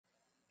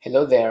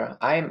Hello there,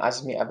 I'm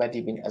Azmi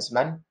Abadi bin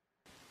Azman,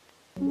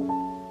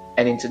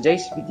 and in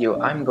today's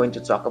video I'm going to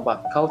talk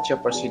about culture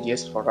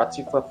procedures for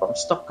Ratifa from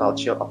stock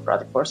culture of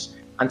Ratifers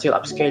until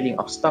upscaling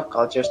of stock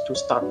cultures to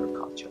starter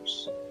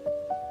cultures.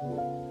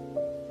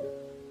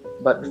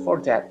 But before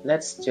that,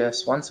 let's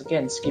just once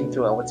again skim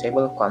through our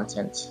table of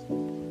contents.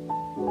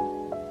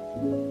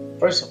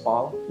 First of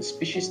all, the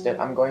species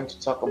that I'm going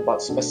to talk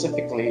about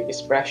specifically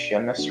is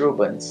Brachionomus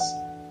rubens.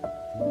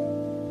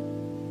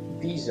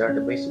 These are the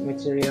basic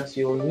materials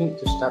you will need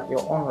to start your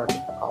own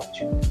Ratifa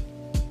culture.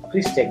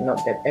 Please take note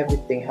that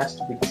everything has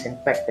to be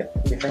disinfected to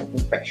prevent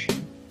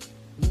infection.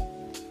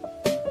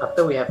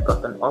 After we have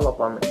gotten all of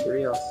our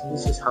materials,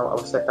 this is how our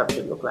setup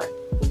should look like.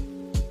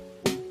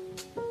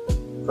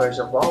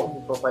 First of all, we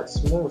provide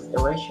smooth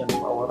aeration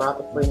for our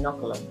Ratifa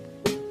inoculum.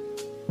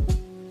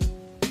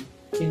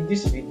 In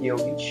this video,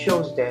 it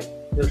shows that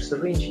the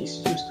syringe is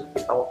used to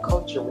feed our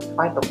culture with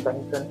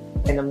phytoplankton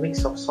and a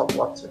mix of salt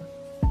water.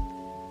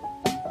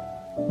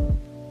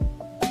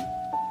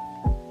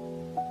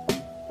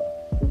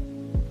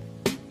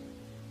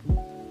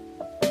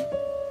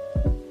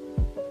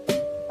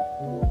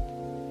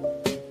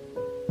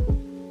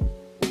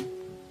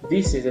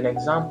 This is an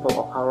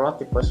example of how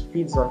Ratifers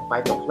feeds on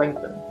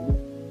phytoplankton.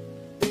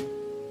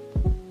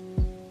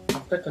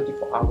 After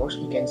 24 hours,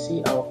 we can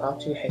see our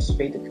culture has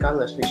faded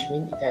colors, which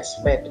means it has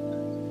fed.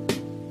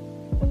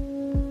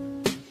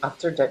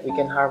 After that, we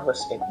can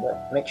harvest it,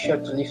 but make sure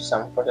to leave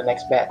some for the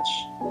next batch.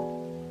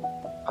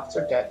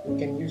 After that, we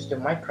can use the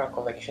micro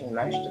collection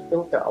mesh to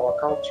filter our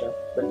culture,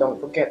 but don't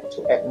forget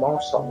to add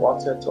more salt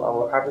water to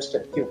our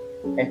harvested tube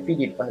and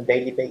feed it on a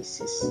daily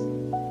basis.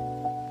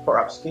 For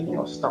upscaling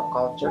of stock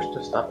cultures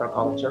to starter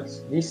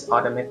cultures, these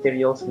are the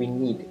materials we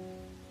need.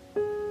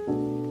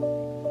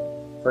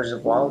 First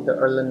of all, the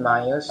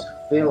Erlenmeyer's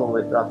filled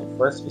with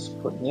Ratifers is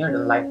put near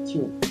the light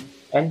tube,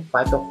 and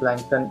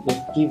phytoplankton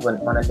is given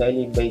on a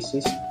daily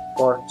basis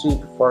for 3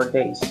 to 4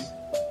 days.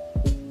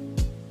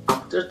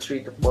 After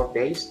 3 to 4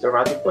 days, the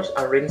Ratifers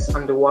are rinsed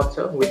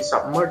underwater with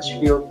submerged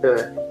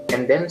filter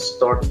and then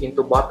stored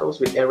into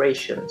bottles with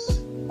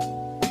aerations.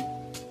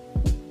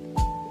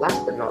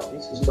 Last but not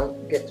least, don't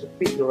forget to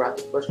feed the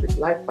Ratifers with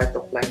live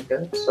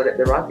phytoplankton so that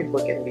the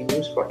Ratifer can be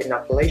used for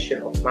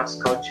inoculation of mass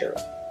culture.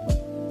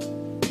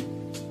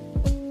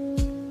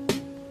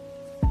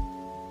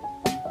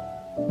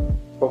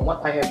 From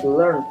what I have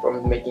learned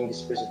from making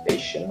this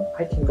presentation,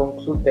 I can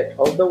conclude that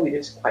although it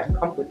is quite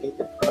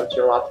complicated to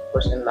culture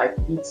Ratifers and live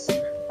feeds,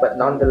 but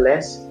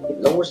nonetheless, it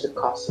lowers the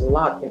cost a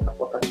lot in the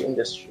aquaculture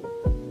industry.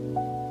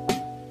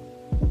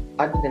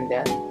 Other than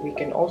that, we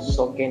can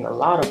also gain a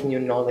lot of new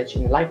knowledge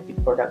in live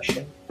feed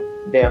production.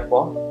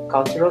 Therefore,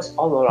 culturals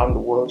all around the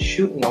world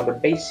should know the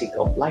basic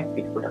of live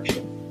feed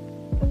production.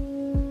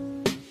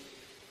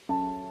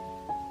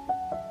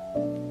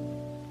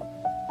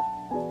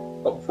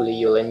 Hopefully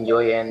you'll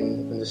enjoy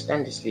and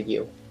understand this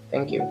video.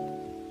 Thank you.